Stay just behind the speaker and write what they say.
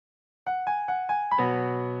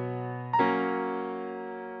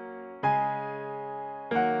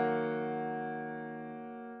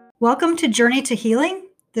Welcome to Journey to Healing.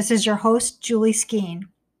 This is your host, Julie Skeen,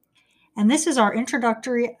 and this is our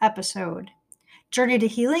introductory episode. Journey to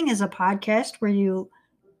Healing is a podcast where you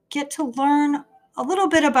get to learn a little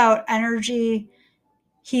bit about energy,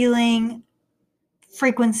 healing,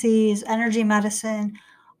 frequencies, energy medicine,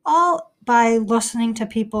 all by listening to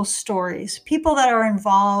people's stories, people that are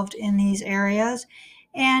involved in these areas.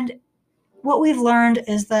 And what we've learned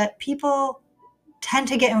is that people tend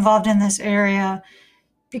to get involved in this area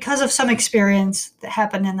because of some experience that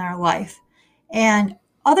happened in their life. And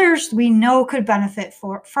others we know could benefit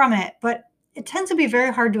from it, but it tends to be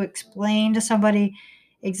very hard to explain to somebody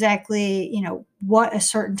exactly, what a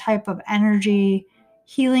certain type of energy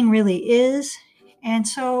healing really is. And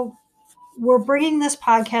so we're bringing this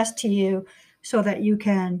podcast to you so that you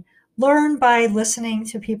can learn by listening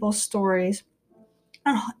to people's stories.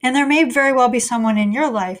 And there may very well be someone in your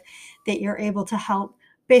life that you're able to help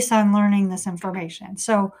based on learning this information.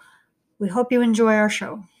 So we hope you enjoy our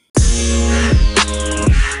show.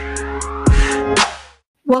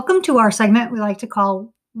 Welcome to our segment we like to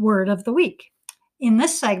call Word of the Week. In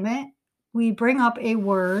this segment, we bring up a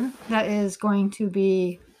word that is going to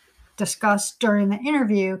be discussed during the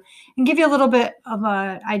interview and give you a little bit of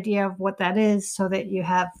an idea of what that is so that you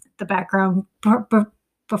have the background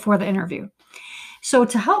before the interview. So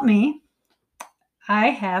to help me, I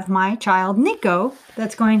have my child, Nico,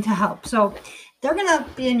 that's going to help. So they're going to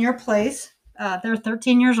be in your place. They're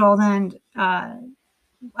 13 years old, and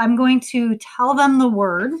I'm going to tell them the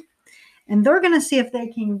word, and they're going to see if they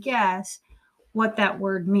can guess what that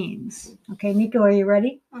word means. Okay, Nico, are you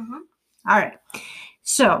ready? Mm-hmm. All right.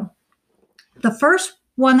 So the first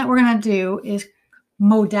one that we're going to do is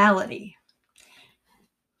modality.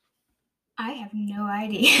 I have no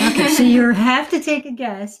idea. Okay, so you have to take a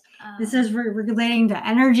guess. This is relating to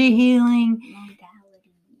energy healing.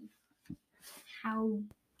 Modality. How,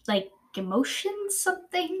 like emotions,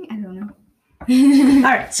 something? I don't know.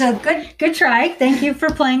 All right, so good try. Thank you for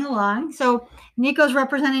playing along. So Nico's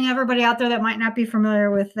representing everybody out there that might not be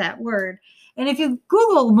familiar with that word. And if you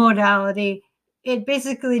Google modality, it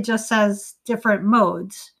basically just says different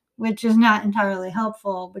modes, which is not entirely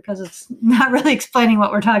helpful because it's not really explaining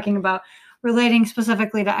what we're talking about, relating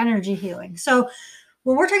specifically to energy healing. So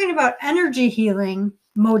when we're talking about energy healing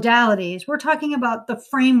modalities, we're talking about the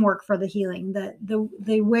framework for the healing,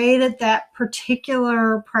 the way that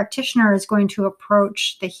particular practitioner is going to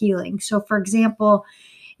approach the healing. So for example,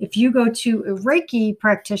 if you go to a Reiki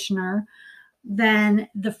practitioner, then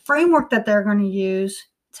the framework that they're going to use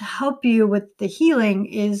to help you with the healing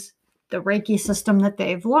is the Reiki system that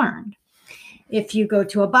they've learned. If you go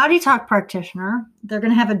to a Body Talk practitioner, they're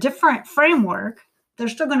going to have a different framework. They're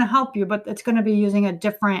still going to help you, but it's going to be using a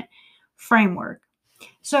different framework.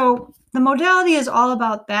 So the modality is all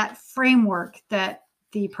about that framework that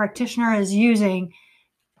the practitioner is using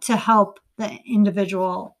to help the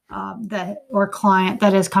individual or client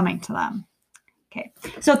that is coming to them. Okay,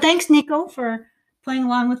 so thanks, Nico, for playing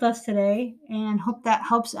along with us today, and hope that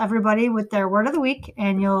helps everybody with their word of the week,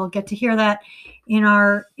 and you'll get to hear that in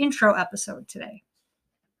our intro episode today.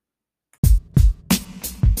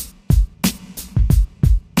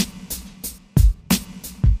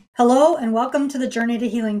 Hello, and welcome to the Journey to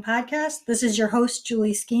Healing podcast. This is your host,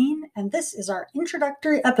 Julie Skeen, and this is our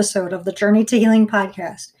introductory episode of the Journey to Healing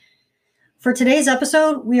podcast. For today's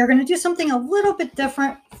episode, we are going to do something a little bit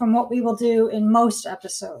different from what we will do in most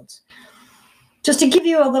episodes. Just to give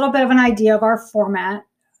you a little bit of an idea of our format,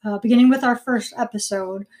 beginning with our first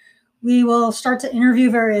episode, we will start to interview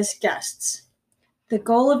various guests. The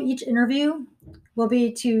goal of each interview will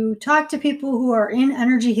be to talk to people who are in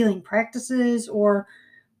energy healing practices or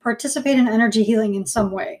participate in energy healing in some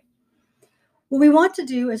way. What we want to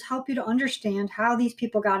do is help you to understand how these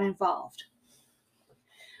people got involved.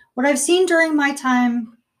 What I've seen during my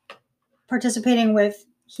time participating with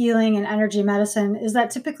healing and energy medicine is that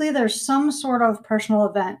typically there's some sort of personal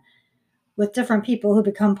event with different people who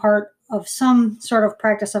become part of some sort of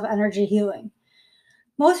practice of energy healing.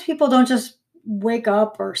 Most people don't just wake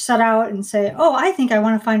up or set out and say, oh, I think I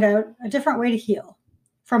want to find out a different way to heal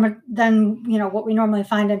than what we normally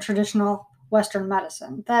find in traditional Western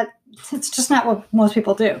medicine. It's just not what most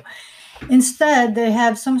people do. Instead, they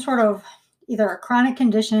have some sort of either a chronic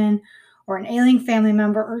condition or an ailing family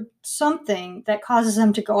member or something that causes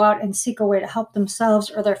them to go out and seek a way to help themselves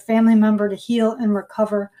or their family member to heal and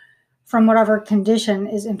recover from whatever condition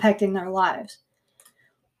is impacting their lives.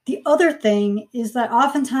 The other thing is that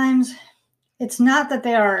oftentimes it's not that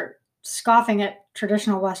they are scoffing at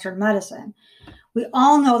traditional Western medicine. We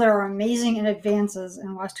all know there are amazing advances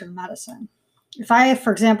in Western medicine. If I,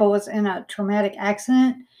 for example, was in a traumatic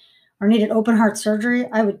accident or needed open heart surgery,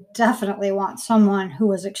 I would definitely want someone who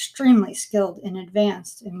was extremely skilled and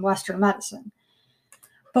advanced in Western medicine.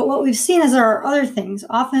 But what we've seen is there are other things,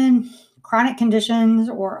 often chronic conditions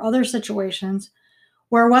or other situations,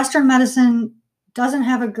 where Western medicine doesn't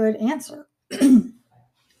have a good answer.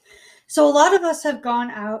 So a lot of us have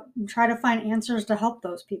gone out and tried to find answers to help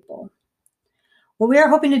those people. What we are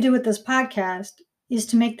hoping to do with this podcast is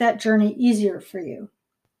to make that journey easier for you.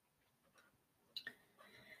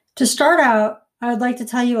 To start out, I would like to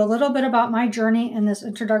tell you a little bit about my journey in this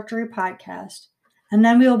introductory podcast, and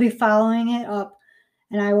then we will be following it up,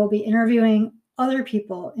 and I will be interviewing other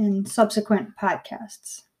people in subsequent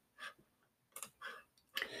podcasts.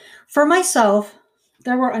 For myself,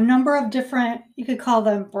 there were a number of different, you could call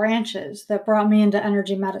them branches, that brought me into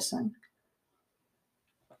energy medicine.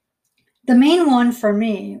 The main one for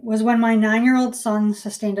me was when my 9-year-old son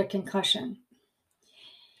sustained a concussion.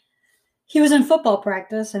 He was in football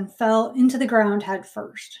practice and fell into the ground head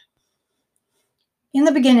first. In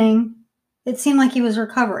the beginning, it seemed like he was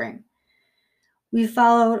recovering. We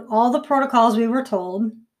followed all the protocols we were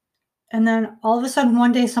told, and then all of a sudden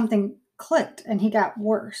one day something clicked and he got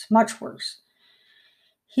worse, much worse.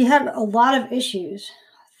 He had a lot of issues,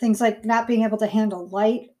 things like not being able to handle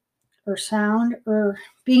light or sound or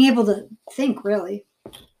being able to think, really.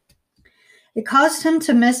 It caused him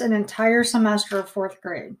to miss an entire semester of 4th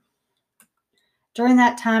grade. During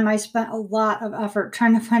that time, I spent a lot of effort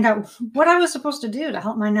trying to find out what I was supposed to do to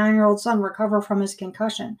help my 9-year-old son recover from his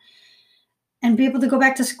concussion and be able to go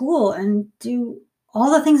back to school and do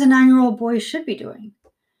all the things a 9-year-old boy should be doing.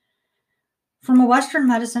 From a Western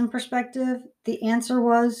medicine perspective, the answer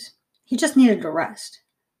was he just needed to rest.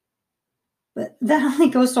 But that only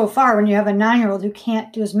goes so far when you have a 9-year-old who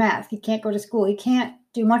can't do his math, he can't go to school, he can't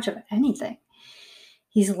do much of anything.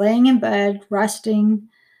 He's laying in bed, resting,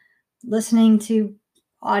 listening to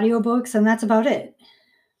audiobooks, and that's about it.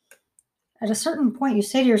 At a certain point, you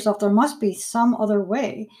say to yourself, there must be some other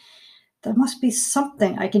way. There must be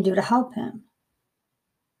something I can do to help him.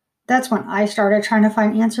 That's when I started trying to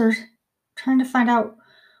find answers, trying to find out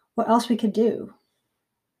what else we could do.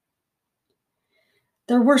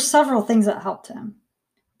 There were several things that helped him.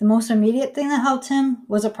 The most immediate thing that helped him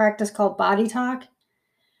was a practice called Body Talk,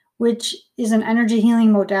 which is an energy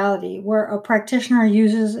healing modality where a practitioner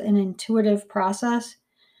uses an intuitive process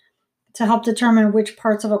to help determine which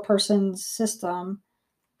parts of a person's system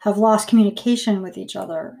have lost communication with each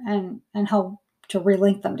other and help to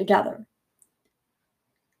relink them together.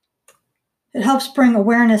 It helps bring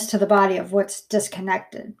awareness to the body of what's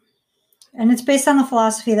disconnected. And it's based on the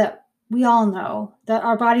philosophy that we all know that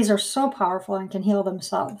our bodies are so powerful and can heal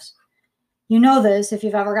themselves. You know this if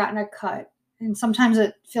you've ever gotten a cut. And sometimes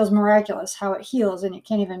it feels miraculous how it heals and you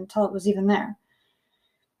can't even tell it was even there.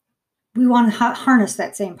 We want to harness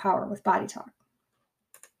that same power with Body Talk.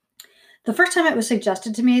 The first time it was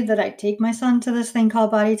suggested to me that I take my son to this thing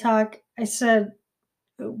called Body Talk, I said,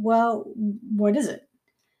 well, what is it?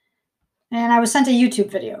 And I was sent a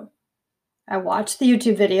YouTube video. I watched the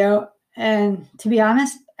YouTube video, and to be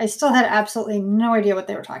honest, I still had absolutely no idea what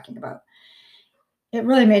they were talking about. It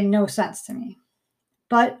really made no sense to me.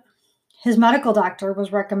 But his medical doctor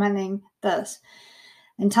was recommending this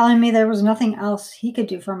and telling me there was nothing else he could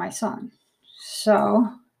do for my son. So,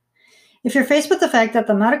 if you're faced with the fact that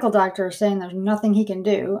the medical doctor is saying there's nothing he can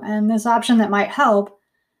do and this option that might help,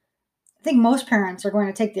 I think most parents are going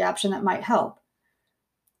to take the option that might help.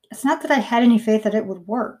 It's not that I had any faith that it would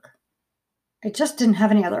work. I just didn't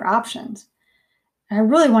have any other options. And I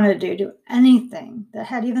really wanted to do anything that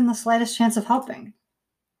had even the slightest chance of helping.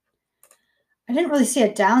 I didn't really see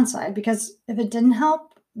a downside because if it didn't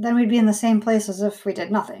help, then we'd be in the same place as if we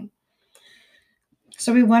did nothing.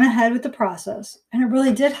 So we went ahead with the process, and it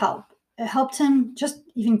really did help. It helped him just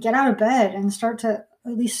even get out of bed and start to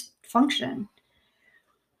at least function.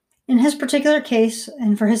 In his particular case,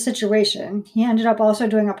 and for his situation, he ended up also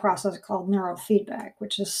doing a process called neurofeedback,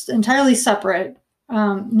 which is entirely separate.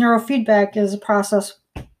 Neurofeedback is a process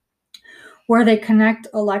where they connect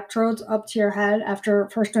electrodes up to your head after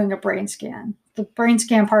first doing a brain scan. The brain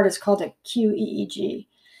scan part is called a QEEG.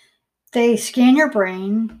 They scan your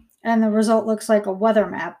brain, and the result looks like a weather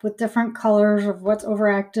map with different colors of what's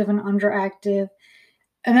overactive and underactive.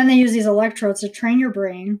 And then they use these electrodes to train your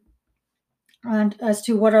brain as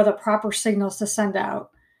to what are the proper signals to send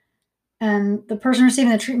out. And the person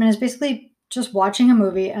receiving the treatment is basically just watching a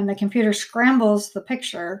movie, and the computer scrambles the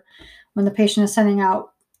picture when the patient is sending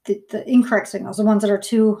out the incorrect signals, the ones that are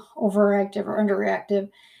too overactive or underreactive,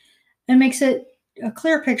 and makes it a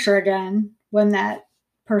clear picture again when that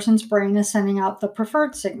person's brain is sending out the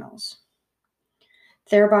preferred signals,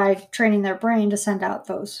 thereby training their brain to send out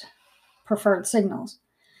those preferred signals.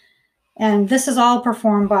 And this is all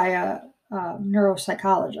performed by a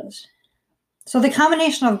neuropsychologist. So the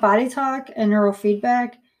combination of body talk and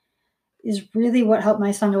neurofeedback is really what helped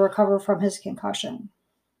my son to recover from his concussion.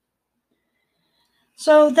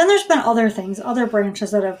 So then there's been other things, other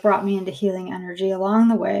branches that have brought me into healing energy along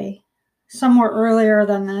the way. Some were earlier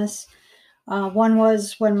than this. One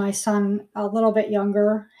was when my son, a little bit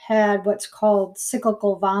younger, had what's called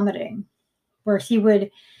cyclical vomiting, where he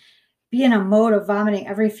would be in a mode of vomiting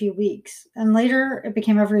every few weeks, and later it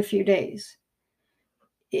became every few days.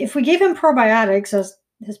 If we gave him probiotics, as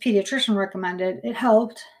his pediatrician recommended, it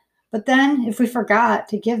helped. But then if we forgot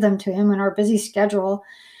to give them to him in our busy schedule,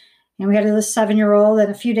 and we had this 7-year-old, and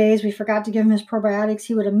a few days we forgot to give him his probiotics,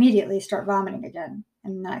 he would immediately start vomiting again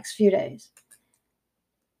in the next few days.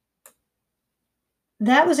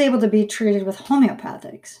 That was able to be treated with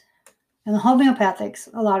homeopathics, and the homeopathics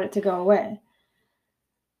allowed it to go away.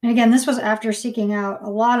 And again, this was after seeking out a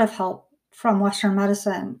lot of help from Western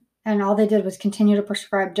medicine, and all they did was continue to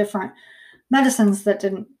prescribe different medicines that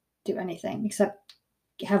didn't do anything except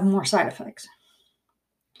have more side effects.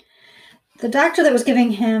 The doctor that was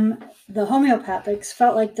giving him the homeopathics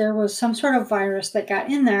felt like there was some sort of virus that got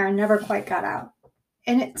in there and never quite got out.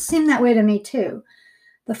 And it seemed that way to me too.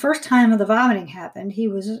 The first time the vomiting happened, he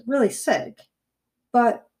was really sick.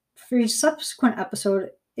 But for each subsequent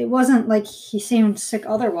episode, it wasn't like he seemed sick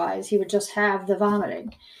otherwise. He would just have the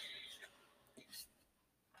vomiting.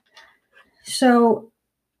 So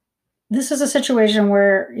this is a situation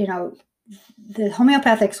where, the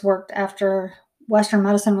homeopathics worked after Western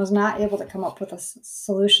medicine was not able to come up with a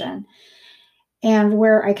solution, and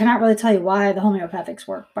where I cannot really tell you why the homeopathics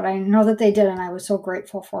worked, but I know that they did, and I was so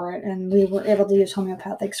grateful for it, and we were able to use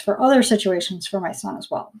homeopathics for other situations for my son as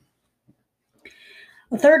well.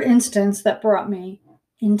 The third instance that brought me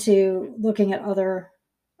into looking at other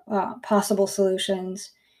possible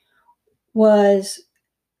solutions was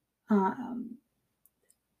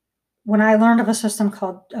when I learned of a system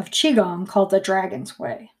of Qigong called the Dragon's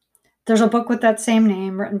Way. There's a book with that same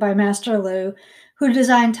name written by Master Lu, who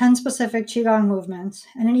designed 10 specific Qigong movements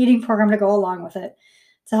and an eating program to go along with it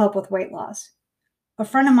to help with weight loss. A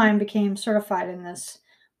friend of mine became certified in this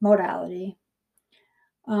modality.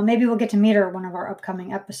 Maybe we'll get to meet her in one of our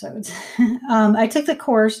upcoming episodes. I took the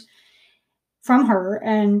course from her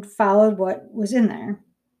and followed what was in there.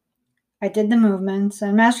 I did the movements,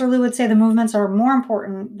 and Master Lu would say the movements are more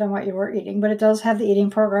important than what you were eating, but it does have the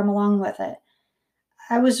eating program along with it.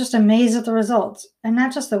 I was just amazed at the results, and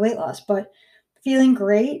not just the weight loss, but feeling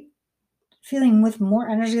great, feeling with more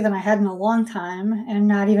energy than I had in a long time, and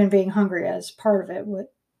not even being hungry as part of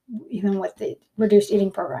it, even with the reduced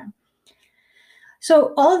eating program.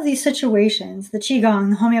 So all of these situations, the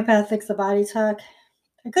Qigong, the homeopathics, the body talk,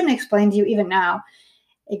 I couldn't explain to you even now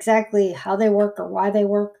exactly how they work or why they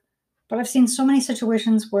work, but I've seen so many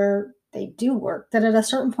situations where they do work that at a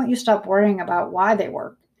certain point you stop worrying about why they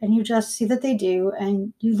work, and you just see that they do,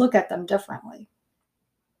 and you look at them differently.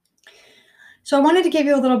 So I wanted to give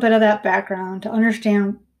you a little bit of that background to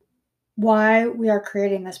understand why we are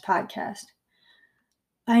creating this podcast.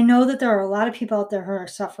 I know that there are a lot of people out there who are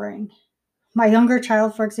suffering. My younger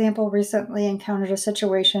child, for example, recently encountered a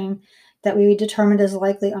situation that we determined is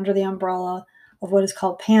likely under the umbrella of what is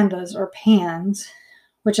called PANDAS or PANS,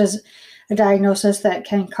 which is a diagnosis that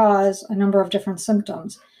can cause a number of different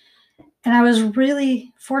symptoms. And I was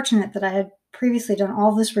really fortunate that I had previously done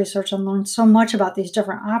all this research and learned so much about these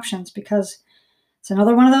different options, because it's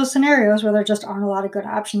another one of those scenarios where there just aren't a lot of good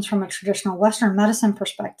options from a traditional Western medicine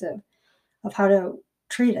perspective of how to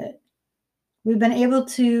treat it. We've been able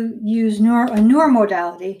to use a newer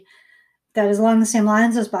modality that is along the same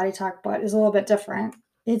lines as body talk, but is a little bit different.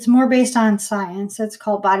 It's more based on science. It's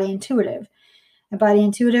called Body Intuitive. And Body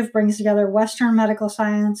Intuitive brings together Western medical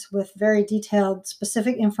science with very detailed,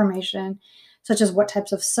 specific information, such as what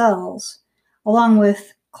types of cells, along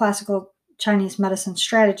with classical Chinese medicine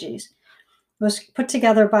strategies. It was put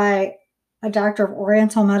together by a doctor of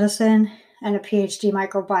Oriental medicine and a PhD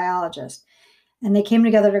microbiologist. And they came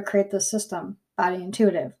together to create this system, Body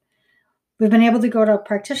Intuitive. We've been able to go to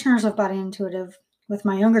practitioners of Body Intuitive with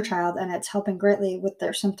my younger child, and it's helping greatly with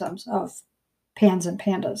their symptoms of PANS and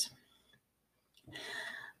PANDAS.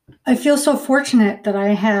 I feel so fortunate that I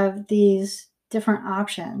have these different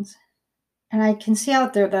options, and I can see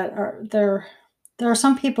out there that there are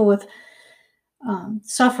some people with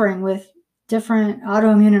suffering with different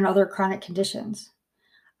autoimmune and other chronic conditions.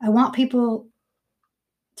 I want people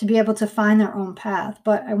to be able to find their own path,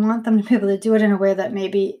 but I want them to be able to do it in a way that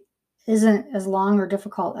maybe isn't as long or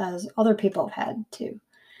difficult as other people have had to.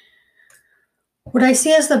 What I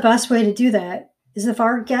see as the best way to do that is if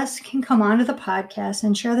our guests can come onto the podcast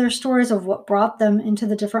and share their stories of what brought them into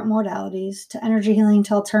the different modalities, to energy healing,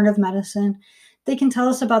 to alternative medicine. They can tell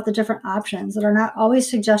us about the different options that are not always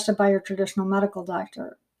suggested by your traditional medical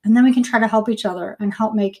doctor. And then we can try to help each other and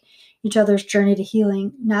help make each other's journey to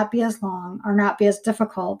healing not be as long or not be as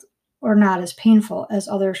difficult or not as painful as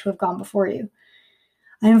others who have gone before you.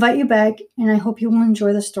 I invite you back, and I hope you will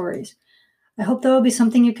enjoy the stories. I hope there will be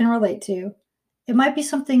something you can relate to. It might be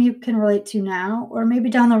something you can relate to now, or maybe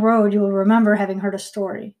down the road you will remember having heard a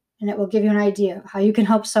story, and it will give you an idea of how you can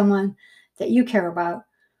help someone that you care about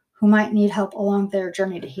who might need help along their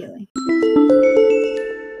journey to healing.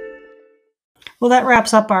 Well, that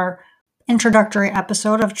wraps up our introductory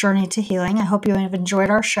episode of Journey to Healing. I hope you have enjoyed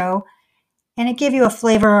our show, and it gave you a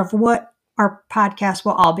flavor of what our podcast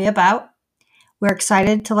will all be about. We're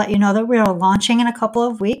excited to let you know that we are launching in a couple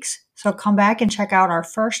of weeks, so come back and check out our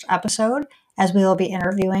first episode as we will be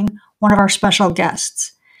interviewing one of our special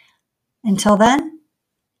guests. Until then,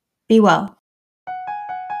 be well.